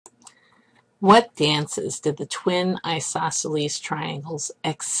What dances did the twin isosceles triangles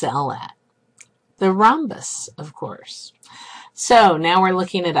excel at? The rhombus, of course. So now we're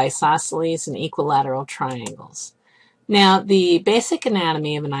looking at isosceles and equilateral triangles. Now, the basic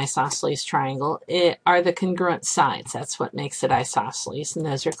anatomy of an isosceles triangle are the congruent sides. That's what makes it isosceles, and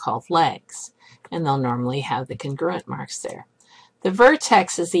those are called legs. And they'll normally have the congruent marks there. The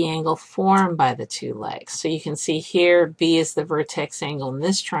vertex is the angle formed by the two legs. So you can see here, B is the vertex angle in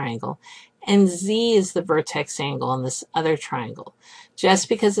this triangle, and Z is the vertex angle in this other triangle. Just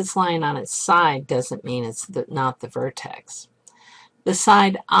because it's lying on its side doesn't mean it's not the vertex. The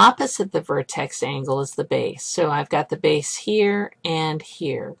side opposite the vertex angle is the base. So I've got the base here and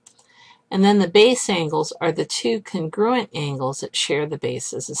here. And then the base angles are the two congruent angles that share the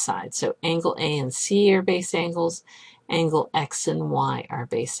base as a side. So angle A and C are base angles. Angle X and Y are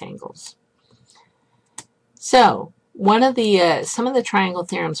base angles. So some of the triangle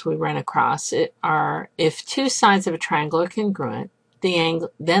theorems we run across are if two sides of a triangle are congruent, then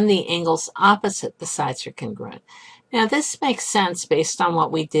the angles opposite the sides are congruent. Now this makes sense based on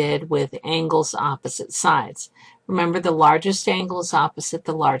what we did with angles opposite sides. Remember, the largest angle is opposite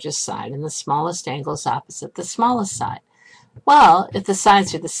the largest side, and the smallest angle is opposite the smallest side. Well, if the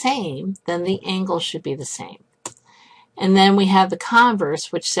sides are the same, then the angles should be the same. And then we have the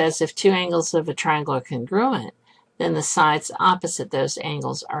converse, which says if two angles of a triangle are congruent, then the sides opposite those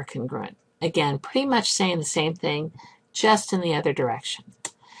angles are congruent. Again, pretty much saying the same thing, just in the other direction.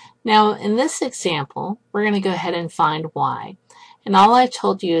 Now, in this example, we're going to go ahead and find y. And all I've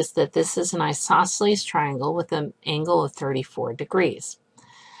told you is that this is an isosceles triangle with an angle of 34 degrees.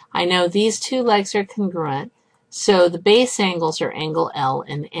 I know these two legs are congruent, so the base angles are angle L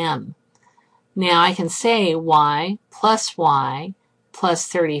and M. Now I can say y plus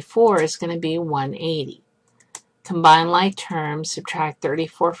 34 is going to be 180. Combine like terms, subtract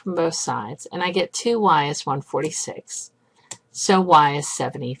 34 from both sides, and I get 2y is 146. So y is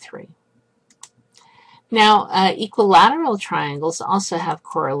 73. Now, equilateral triangles also have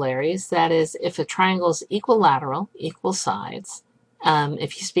corollaries. That is, if a triangle is equilateral, equal sides,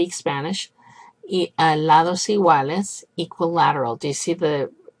 if you speak Spanish, lados iguales, equilateral. Do you see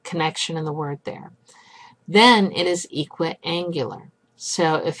the connection in the word there? Then it is equiangular.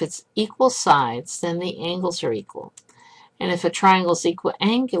 So if it's equal sides, then the angles are equal. And if a triangle is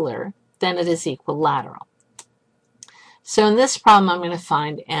equiangular, then it is equilateral. So in this problem, I'm going to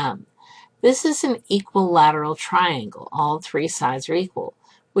find M. This is an equilateral triangle. All three sides are equal,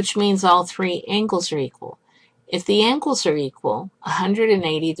 which means all three angles are equal. If the angles are equal,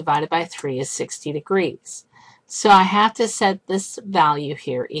 180 divided by 3 is 60 degrees. So I have to set this value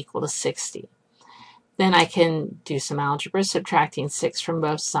here equal to 60. Then I can do some algebra, subtracting 6 from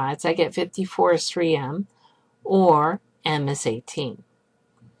both sides. I get 54 is 3m, or m is 18.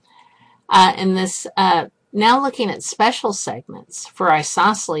 Now looking at special segments for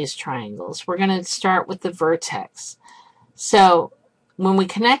isosceles triangles, we're going to start with the vertex. So when we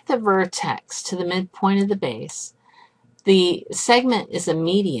connect the vertex to the midpoint of the base, the segment is a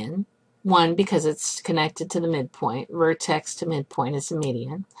median. One, because it's connected to the midpoint. Vertex to midpoint is a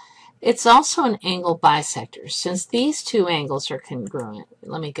median. It's also an angle bisector. Since these two angles are congruent,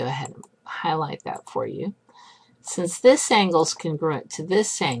 let me go ahead and highlight that for you. Since this angle is congruent to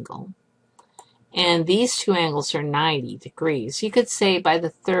this angle, and these two angles are 90 degrees, you could say by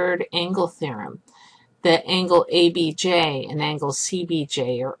the third angle theorem that angle ABJ and angle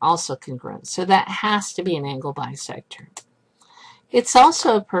CBJ are also congruent. So that has to be an angle bisector. It's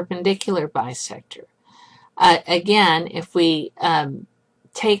also a perpendicular bisector. Again, if we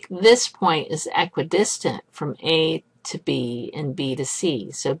take this point as equidistant from A to B and B to C,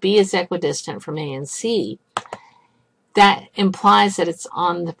 so B is equidistant from A and C, that implies that it's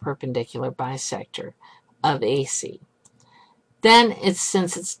on the perpendicular bisector of AC. Then,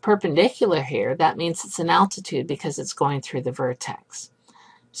 since it's perpendicular here, that means it's an altitude because it's going through the vertex.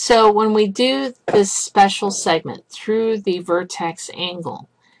 So when we do this special segment through the vertex angle,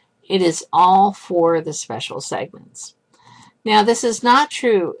 it is all for the special segments. Now, this is not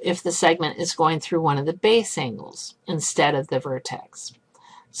true if the segment is going through one of the base angles instead of the vertex.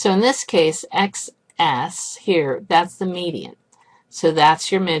 So in this case, XS here, that's the median. So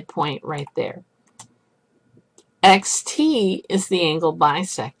that's your midpoint right there. XT is the angle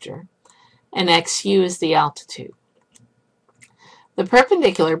bisector, and XU is the altitude. The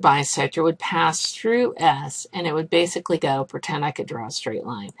perpendicular bisector would pass through S, and it would basically go, pretend I could draw a straight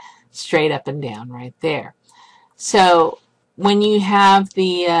line, straight up and down right there. So when you have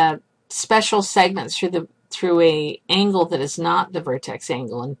the special segments through a angle that is not the vertex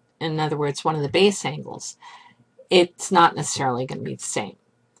angle, in other words, one of the base angles, it's not necessarily going to be the same.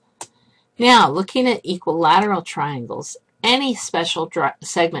 Now, looking at equilateral triangles, any special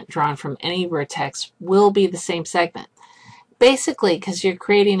segment drawn from any vertex will be the same segment. Basically, because you're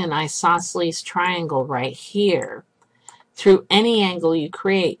creating an isosceles triangle right here, through any angle you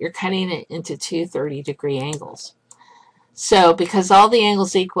create, you're cutting it into two 30-degree angles. So, because all the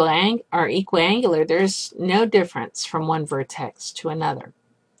angles are equiangular, there's no difference from one vertex to another.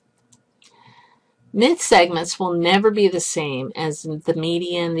 Mid-segments will never be the same as the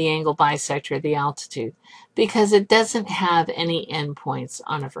median, the angle bisector, the altitude, because it doesn't have any endpoints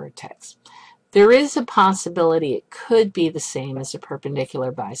on a vertex. There is a possibility it could be the same as a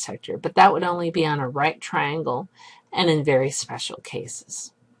perpendicular bisector, but that would only be on a right triangle and in very special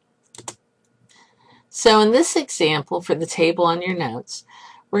cases. So in this example, for the table on your notes,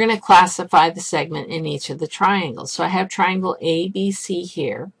 we're going to classify the segment in each of the triangles. So I have triangle ABC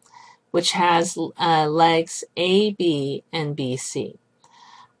here, which has legs A, B, and BC.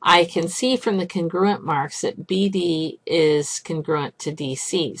 I can see from the congruent marks that BD is congruent to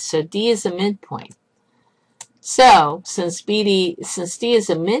DC. So D is a midpoint. So since D is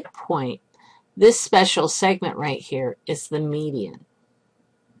a midpoint, this special segment right here is the median.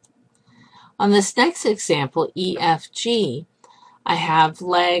 On this next example, EFG, I have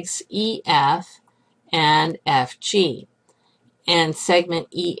legs EF and FG and segment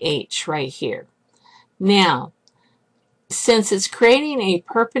EH right here. Now, since it's creating a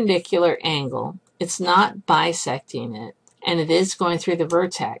perpendicular angle, it's not bisecting it, and it is going through the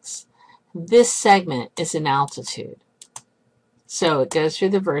vertex, this segment is an altitude. So it goes through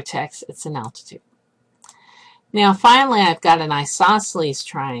the vertex, it's an altitude. Now finally, I've got an isosceles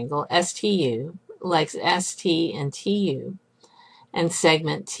triangle, STU, legs ST and TU, and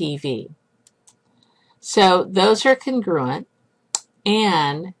segment TV. So those are congruent,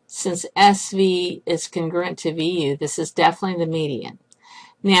 and since SV is congruent to VU, this is definitely the median.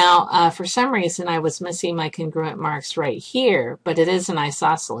 Now, for some reason, I was missing my congruent marks right here, but it is an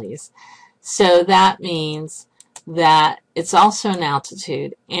isosceles. So that means that it's also an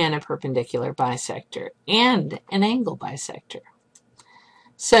altitude and a perpendicular bisector and an angle bisector.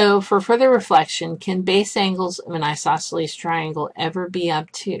 So for further reflection, can base angles of an isosceles triangle ever be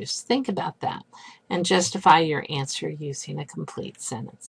obtuse? Think about that and justify your answer using a complete sentence.